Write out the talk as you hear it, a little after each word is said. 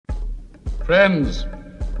Friends,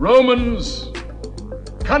 Romans,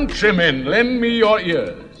 countrymen, lend me your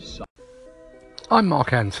ears. I'm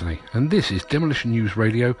Mark Anthony, and this is Demolition News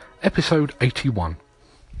Radio, episode 81.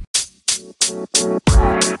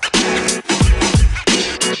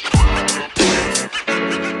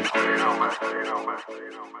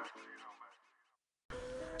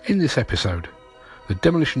 In this episode, the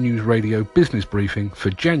Demolition News Radio business briefing for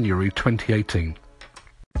January 2018.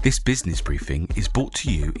 This business briefing is brought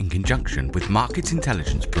to you in conjunction with market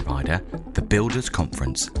intelligence provider The Builders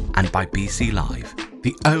Conference and by BC Live,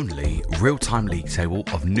 the only real-time league table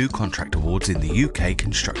of new contract awards in the UK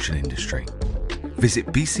construction industry. Visit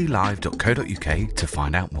bclive.co.uk to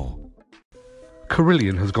find out more.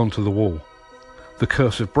 Carillion has gone to the wall. The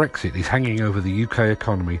curse of Brexit is hanging over the UK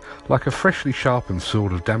economy like a freshly sharpened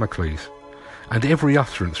sword of Damocles, and every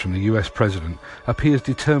utterance from the US President appears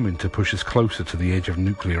determined to push us closer to the edge of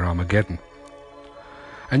nuclear Armageddon.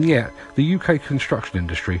 And yet, the UK construction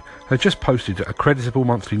industry has just posted a creditable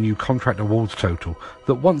monthly new contract awards total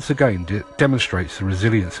that once again demonstrates the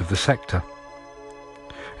resilience of the sector.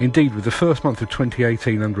 Indeed, with the first month of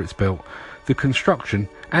 2018 under its belt, the construction,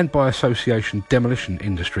 and by association demolition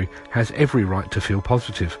industry has every right to feel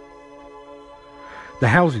positive. The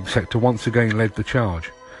housing sector once again led the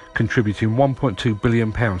charge, contributing £1.2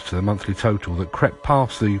 billion to the monthly total that crept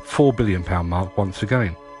past the £4 billion mark once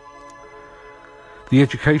again. The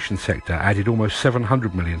education sector added almost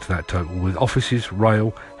 £700 million to that total, with offices,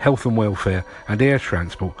 rail, health and welfare and air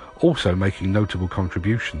transport also making notable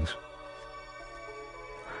contributions.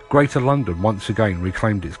 Greater London once again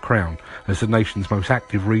reclaimed its crown as the nation's most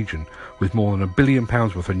active region, with more than £1 billion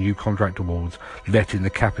worth of new contract awards let in the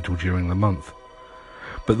capital during the month.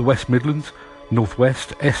 But the West Midlands, North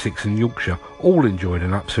West, Essex and Yorkshire all enjoyed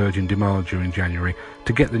an upsurge in demand during January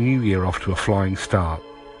to get the new year off to a flying start.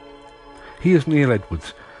 Here's Neil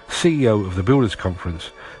Edwards, CEO of the Builders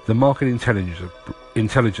Conference, the market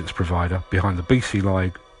intelligence provider behind the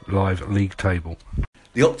BC Live league table.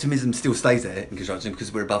 The optimism still stays there in construction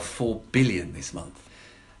because we're above 4 billion this month,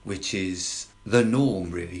 which is the norm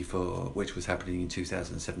really for which was happening in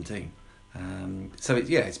 2017.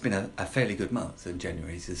 It's been a fairly good month, and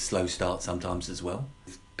January is a slow start sometimes as well,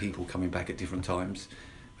 with people coming back at different times,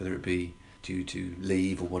 whether it be due to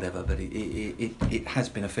leave or whatever, but it has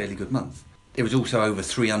been a fairly good month. There was also over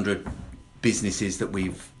 300 businesses that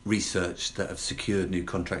we've researched that have secured new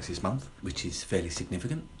contracts this month, which is fairly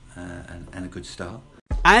significant and a good start.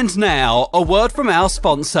 And now, a word from our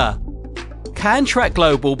sponsor. CanTrack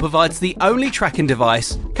Global provides the only tracking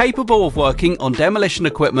device capable of working on demolition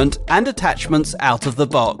equipment and attachments out of the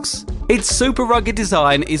box. Its super rugged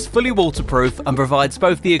design is fully waterproof and provides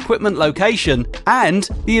both the equipment location and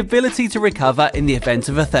the ability to recover in the event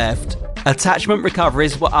of a theft. Attachment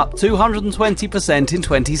recoveries were up 220% in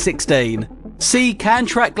 2016. See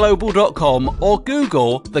cantrackglobal.com or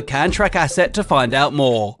Google the CanTrack asset to find out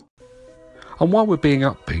more. And while we're being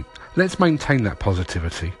upbeat, let's maintain that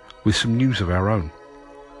positivity with some news of our own.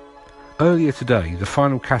 Earlier today, the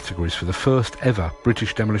final categories for the first ever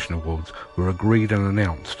British Demolition Awards were agreed and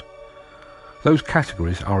announced. Those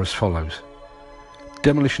categories are as follows: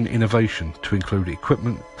 Demolition Innovation, to include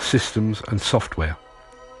equipment, systems and software;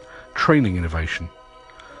 Training Innovation;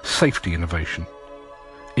 Safety Innovation;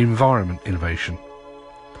 Environment Innovation;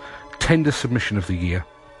 Tender Submission of the Year;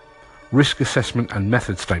 Risk Assessment and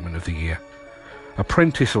Method Statement of the Year;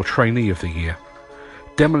 Apprentice or Trainee of the Year;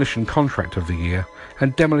 Demolition Contract of the Year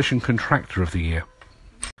and Demolition Contractor of the Year.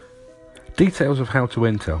 Details of how to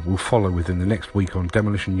enter will follow within the next week on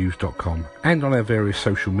demolitionnews.com and on our various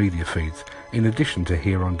social media feeds, in addition to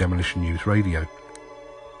here on Demolition News Radio.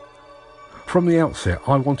 From the outset,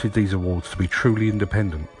 I wanted these awards to be truly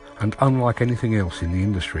independent and unlike anything else in the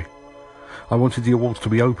industry. I wanted the awards to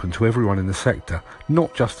be open to everyone in the sector,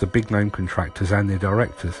 not just the big name contractors and their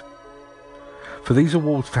directors. For these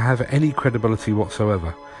awards to have any credibility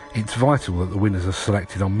whatsoever, it's vital that the winners are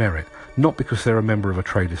selected on merit, not because they're a member of a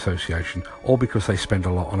trade association or because they spend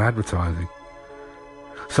a lot on advertising.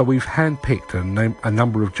 So we've hand-picked a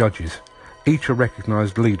number of judges, each a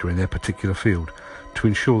recognised leader in their particular field, to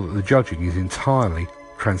ensure that the judging is entirely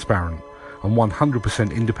transparent and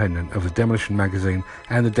 100% independent of the Demolition Magazine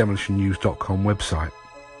and the demolitionnews.com website.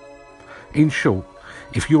 In short,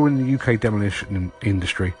 if you're in the UK demolition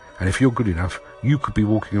industry, and if you're good enough, you could be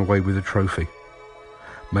walking away with a trophy.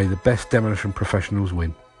 May the best demolition professionals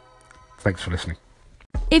win. Thanks for listening.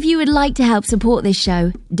 If you would like to help support this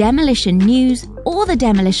show, Demolition News or the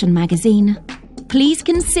Demolition Magazine, please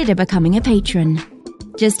consider becoming a patron.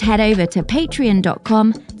 Just head over to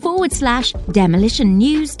patreon.com/Demolition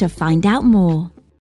News to find out more.